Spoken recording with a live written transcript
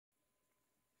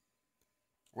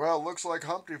Well, looks like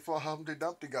Humpty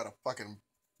Dumpty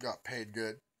got paid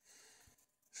good.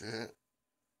 Shit.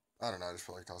 I don't know. I just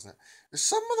feel like tossing it. Is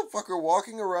some motherfucker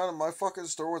walking around in my fucking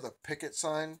store with a picket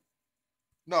sign?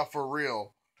 No, for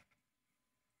real.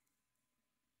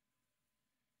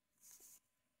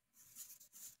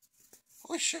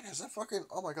 Holy shit! Is that fucking?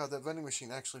 Oh my god! That vending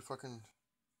machine actually fucking.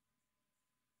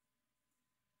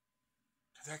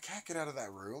 Did that cat get out of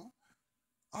that room?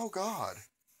 Oh god!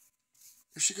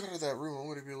 If she got out of that room, I'm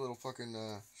gonna be a little fucking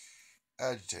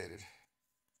agitated.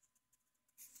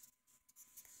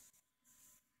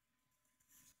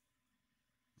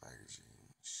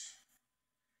 Magazines.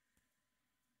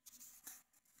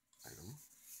 Item.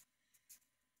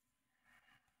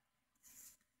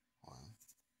 One.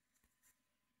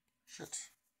 Shit.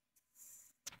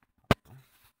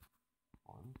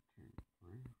 One, two,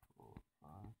 three, four,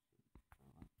 five, six,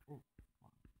 seven, eight.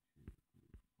 One, two,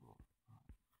 three, four,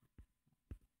 five.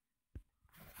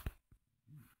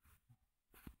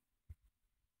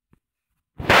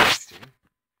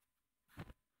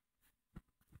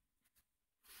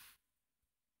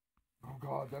 Oh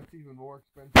god, that's even more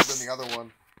expensive than the other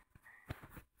one.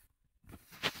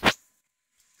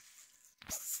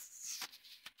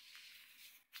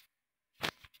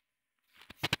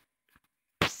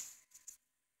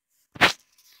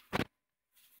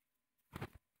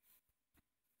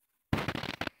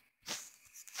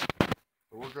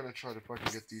 But we're gonna try to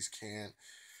fucking get these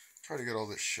try to get all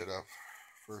this shit up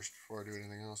first before I do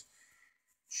anything else.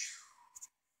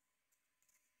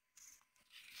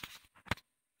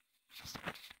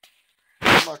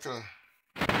 I'm not gonna.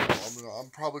 I'm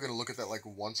probably gonna look at that like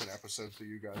once an episode so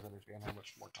you guys understand how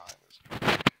much more time is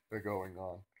going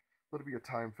on. Let it be a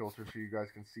time filter so you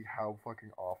guys can see how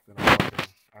fucking often I'm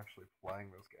fucking actually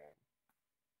playing this game.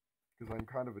 Because I'm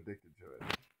kind of addicted to it.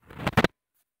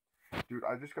 Dude,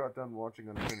 I just got done watching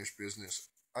Unfinished Business.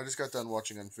 I just got done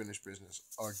watching Unfinished Business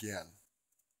again.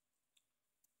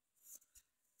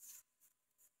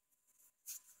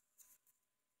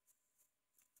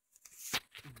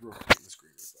 Rotating the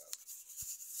screen with that.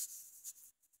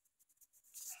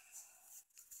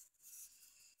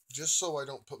 Just so I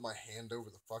don't put my hand over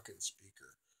the fucking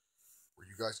speaker where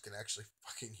you guys can actually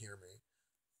fucking hear me.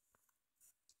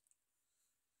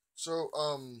 So,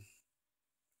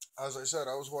 as I said,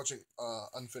 I was watching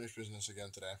Unfinished Business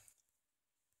again today.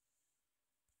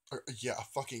 Yeah,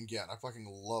 fucking again. I fucking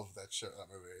love that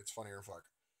movie. It's funny or fuck.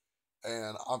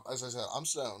 And as I said, I'm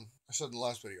stoned. I said in the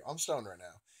last video, I'm stoned right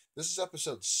now. This is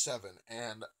episode 7,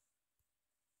 and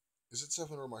is it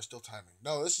 7 or am I still timing?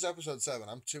 No, this is episode 7.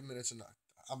 I'm 2 minutes and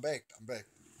I'm baked. I'm baked.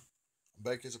 I'm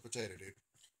baked as a potato, dude.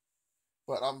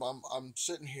 But I'm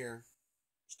sitting here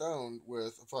stoned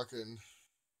with fucking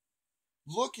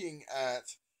looking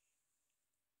at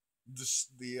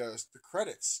the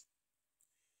credits.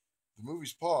 The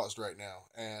movie's paused right now,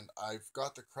 and I've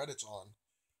got the credits on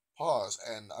pause,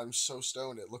 and I'm so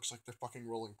stoned it looks like they're fucking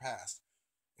rolling past.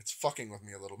 It's fucking with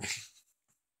me a little bit.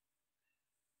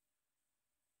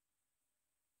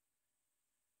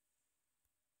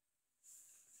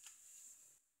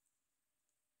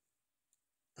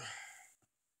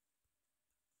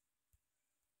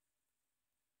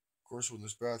 Of course, when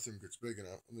this bathroom gets big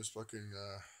enough, when this fucking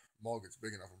mall gets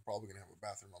big enough, I'm probably gonna have a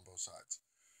bathroom on both sides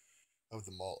of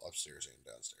the mall, upstairs and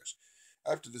downstairs.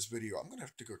 After this video, I'm gonna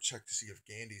have to go check to see if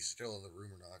Gandy's still in the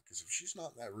room or not. Because if she's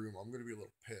not in that room, I'm gonna be a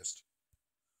little pissed.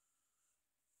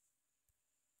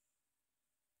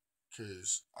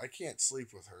 Because I can't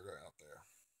sleep with her out there.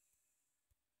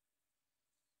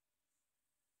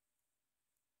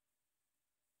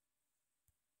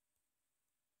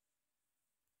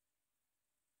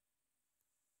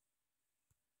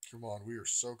 Come on, we are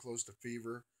so close to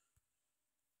fever.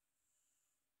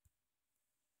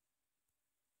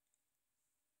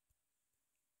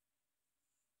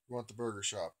 You want the burger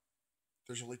shop?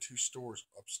 There's only 2 stores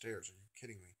upstairs. Are you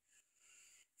kidding me?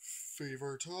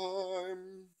 Fever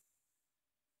time.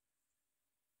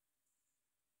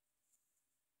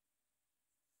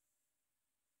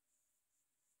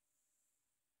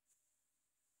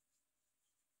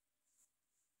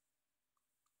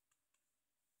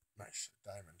 Nice.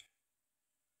 Diamond.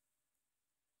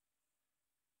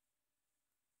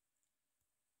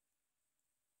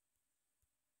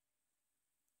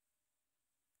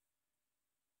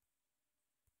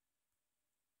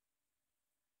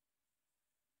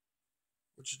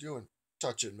 What you doing?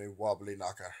 Touching me, wobbly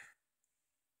knocker.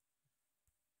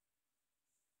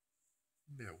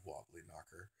 Me wobbly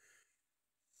knocker.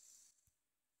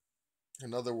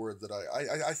 Another word that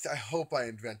I hope I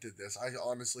invented this. I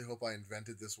honestly hope I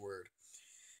invented this word.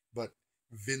 But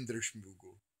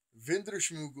Vinderschmugel.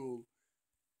 Vinderschmugel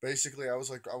Basically,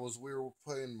 we were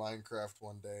playing Minecraft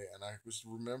one day, and I was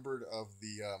remembered of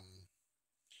the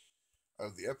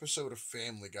episode of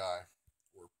Family Guy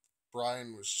where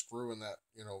Brian was screwing that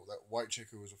white chick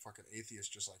who was a fucking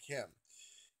atheist just like him,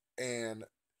 and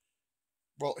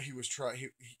well, he was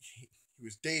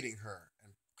dating her,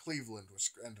 and Cleveland was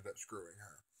ended up screwing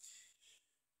her,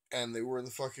 and they were in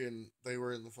the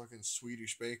fucking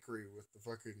Swedish bakery with the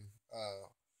fucking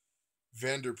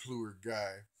Vanderpluer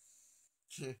guy.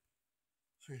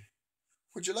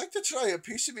 Would you like to try a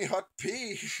piece of me hot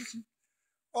pea?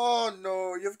 Oh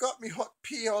no, you've got me hot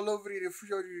pea all over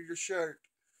your shirt.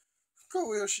 Go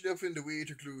wash it up in the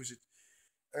water closet.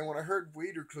 And when I heard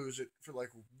waiter closet for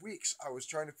like weeks,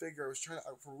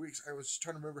 for weeks, I was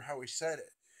trying to remember how he said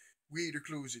it. Waiter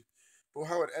closet. But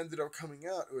how it ended up coming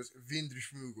out, it was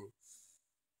Vinderschmugel.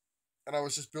 And I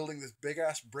was just building this big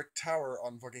ass brick tower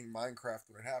on fucking Minecraft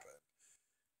when it happened.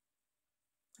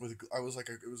 It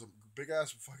was a big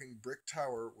ass fucking brick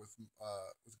tower with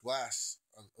the glass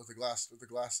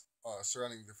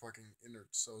surrounding the fucking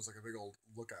innards, so it was like a big old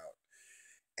lookout.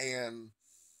 And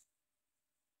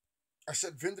I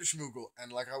said Vinderschmugel,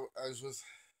 and like I was with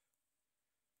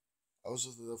a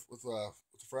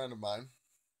friend of mine,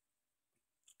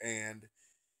 and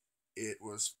it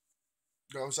was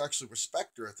I was actually with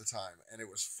Spectre at the time, and it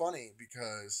was funny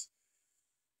because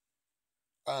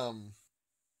um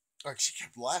like she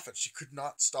kept laughing, she could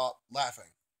not stop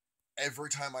laughing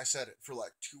every time I said it for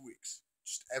like 2 weeks,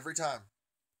 just every time,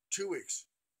 2 weeks,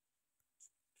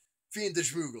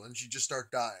 Vinderschmugel, and she'd just start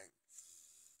dying.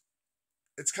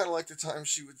 It's kind of like the time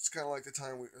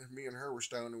me and her were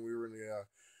stoned, and we were in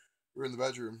the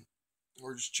bedroom, we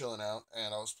were just chilling out,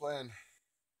 and I was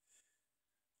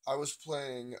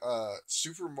playing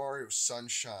Super Mario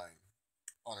Sunshine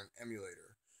on an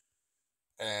emulator,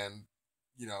 and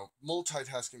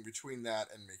multitasking between that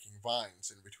and making vines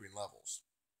in between levels.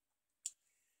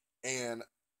 And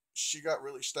she got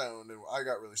really stoned, and I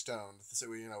got really stoned. So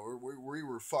we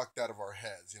were fucked out of our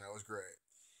heads. It was great,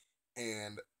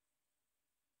 and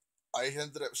I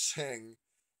ended up saying,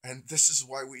 "And this is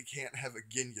why we can't have a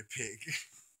guinea pig."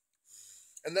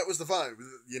 And that was the vine,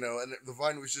 and the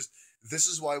vine was just, "This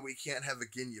is why we can't have a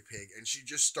guinea pig," and she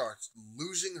just starts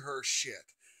losing her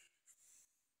shit.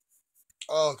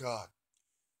 Oh god.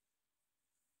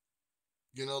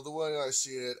 The way I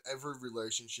see it, every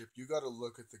relationship, you got to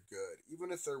look at the good.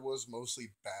 Even if there was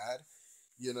mostly bad,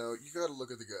 you got to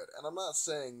look at the good. And I'm not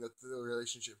saying that the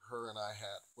relationship her and I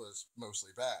had was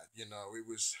mostly bad. It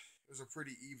was a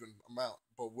pretty even amount.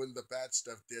 But when the bad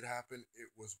stuff did happen, it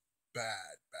was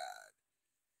bad, bad.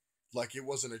 Like it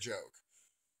wasn't a joke.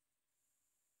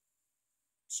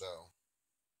 So,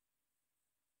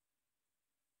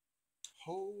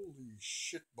 holy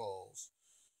shit balls.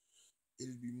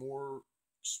 It'd be more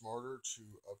smarter to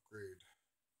upgrade.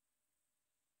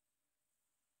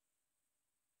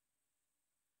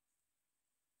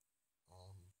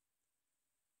 Um,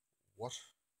 what?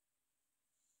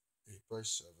 8 by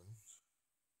 7.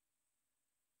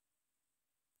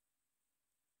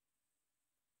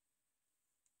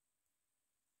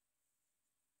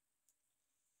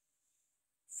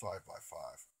 5 by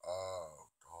 5. Oh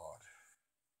god.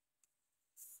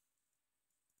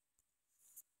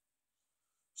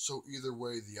 So either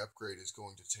way, the upgrade is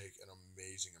going to take an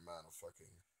amazing amount of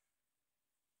fucking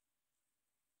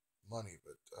money,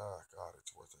 but god,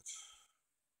 it's worth it.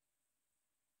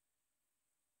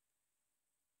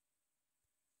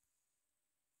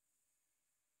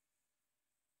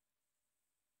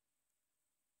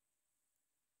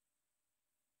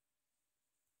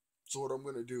 So what I'm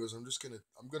gonna do is I'm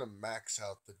gonna max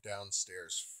out the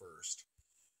downstairs first,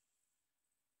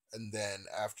 and then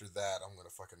after that I'm gonna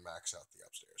fucking max out the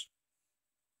upstairs.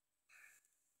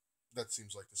 That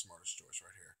seems like the smartest choice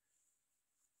right here.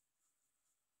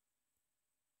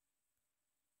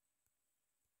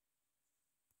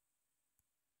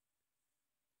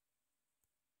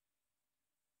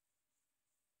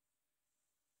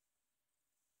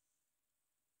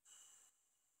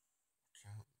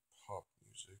 Count pop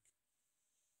music.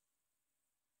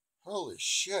 Holy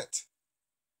shit!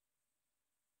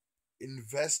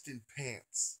 Invest in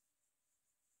pants.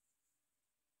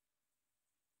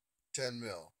 10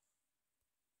 mil.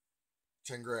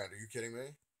 10 grand. Are you kidding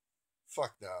me?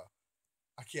 Fuck no.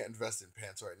 I can't invest in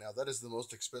pants right now. That is the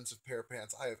most expensive pair of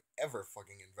pants I have ever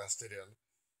fucking invested in.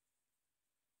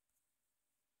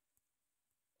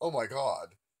 Oh my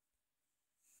god.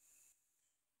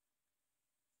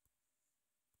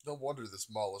 No wonder this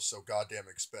mall is so goddamn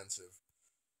expensive.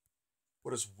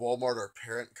 What is Walmart our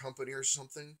parent company or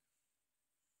something?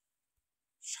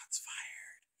 Shots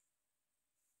fired.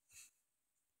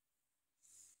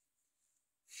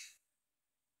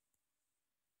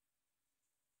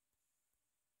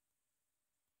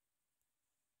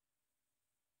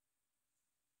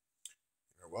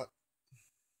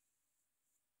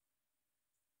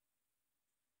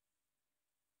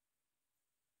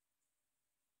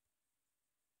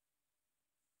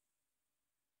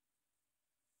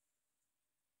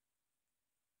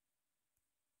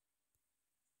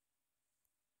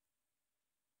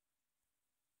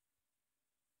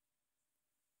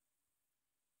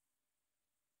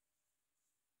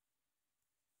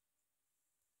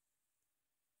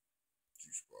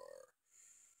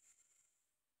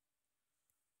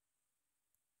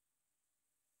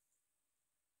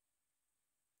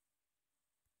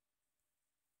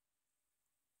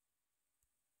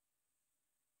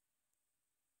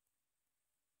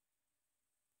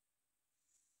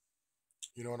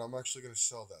 You know what? I'm actually gonna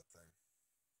sell that thing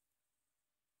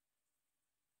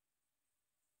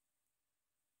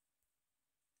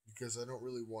because I don't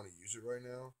really want to use it right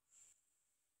now,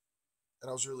 and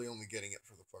I was really only getting it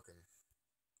for the fucking,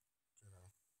 you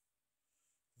know,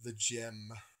 the gem.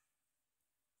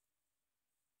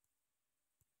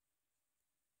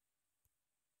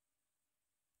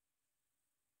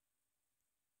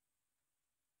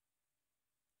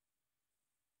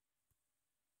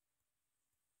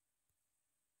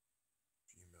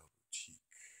 Female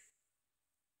boutique,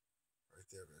 right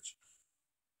there, bitch.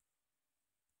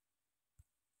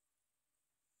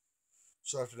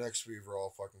 So after next week, we're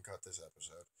all fucking cut this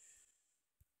episode.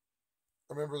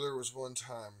 I remember there was one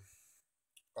time,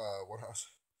 when I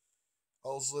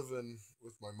was living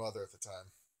with my mother at the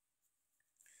time,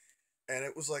 and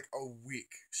it was like a week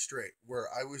straight where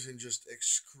I was in just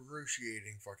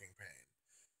excruciating fucking pain.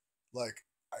 Like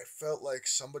I felt like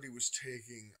somebody was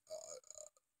taking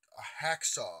a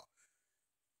hacksaw,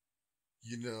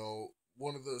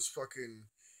 one of those fucking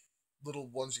little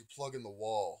ones you plug in the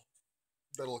wall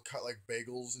that'll cut like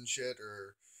bagels and shit,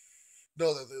 or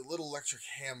no, the little electric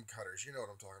ham cutters. You know what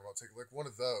I'm talking about? Take like one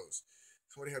of those.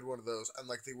 Somebody had one of those, and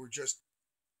like they were just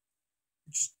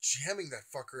jamming that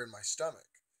fucker in my stomach.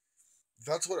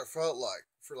 That's what it felt like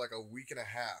for like a week and a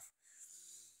half.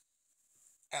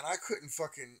 And I couldn't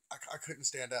I couldn't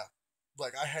stand up.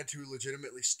 Like I had to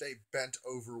legitimately stay bent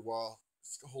over while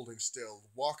holding still.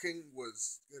 Walking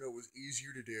was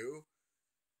easier to do,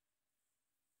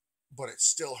 but it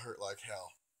still hurt like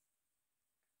hell.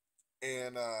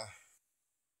 And I'm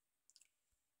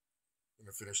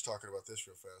gonna finish talking about this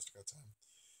real fast. I got time.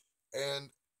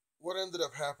 And what ended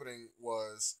up happening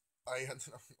was I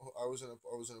was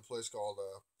in a place called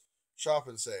Shop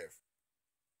and Save.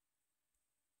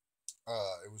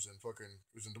 It was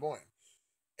in Des Moines,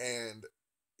 and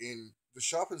in the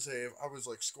Shop and Save, I was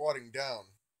like squatting down,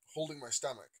 holding my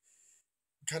stomach,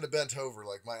 kind of bent over,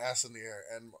 like my ass in the air,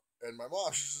 and my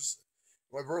mom,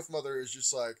 my birth mother is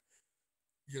just like,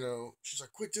 she's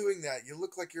like, quit doing that. You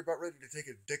look like you're about ready to take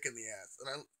a dick in the ass,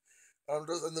 and I'm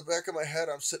just in the back of my head,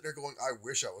 I'm sitting there going, I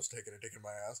wish I was taking a dick in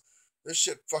my ass. This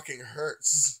shit fucking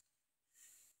hurts.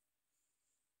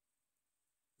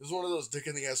 It was one of those dick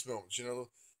in the ass moments,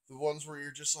 the ones where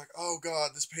you're just like, oh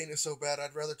god, this pain is so bad,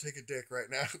 I'd rather take a dick right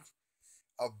now.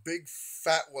 A big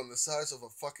fat one, the size of a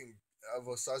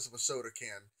soda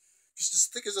can, just as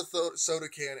thick as a soda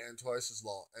can and twice as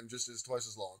long, and just is twice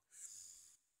as long.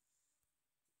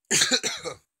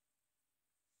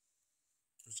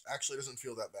 Which actually doesn't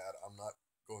feel that bad. I'm not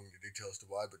going into details to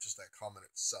why, but just that comment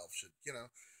itself should,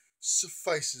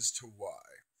 suffices to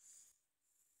why.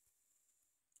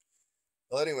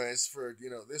 Well, anyways, for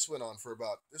this went on for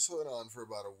about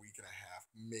a week and a half,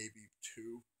 maybe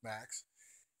two max.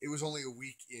 It was only a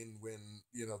week in when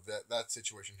that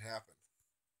situation happened,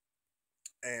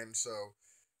 and so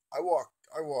I walked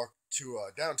to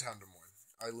downtown Des Moines.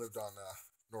 I lived on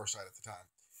north side at the time,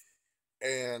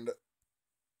 and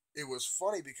it was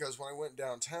funny because when I went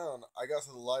downtown, I got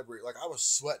to the library like I was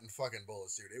sweating fucking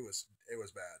bullets, dude. It was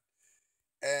bad.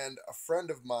 And a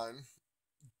friend of mine,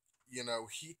 he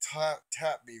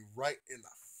tapped me right in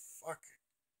the fucking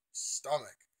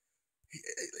stomach.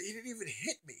 He didn't even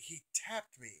hit me. He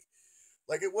tapped me.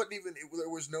 Like it wasn't even. There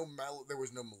was no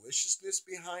maliciousness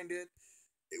behind it.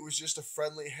 It was just a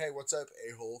friendly, hey, what's up,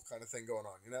 a hole, kind of thing going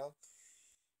on.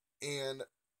 And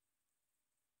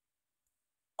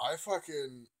I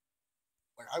fucking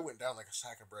I went down like a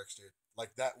sack of bricks, dude.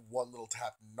 Like that one little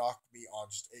tap knocked me on.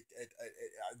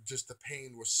 Just the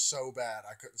pain was so bad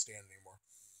I couldn't stand anymore.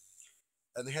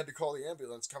 And they had to call the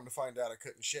ambulance. Come to find out, I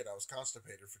couldn't shit. I was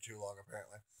constipated for too long,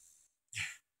 apparently.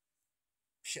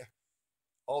 Yeah,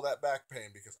 all that back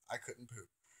pain because I couldn't poop.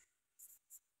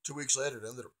 2 weeks later, it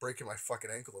ended up breaking my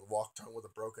fucking ankle and walked home with a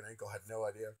broken ankle. Had no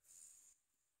idea.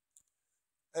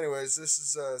 Anyways, this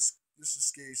is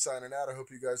Ski signing out. I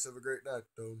hope you guys have a great night.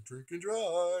 Don't drink and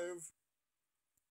drive.